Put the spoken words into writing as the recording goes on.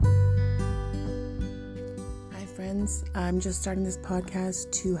friends. I'm just starting this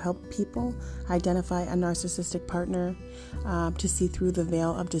podcast to help people identify a narcissistic partner, to see through the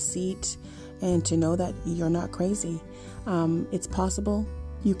veil of deceit, and to know that you're not crazy. It's possible.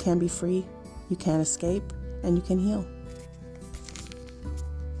 You can be free, you can escape, and you can heal.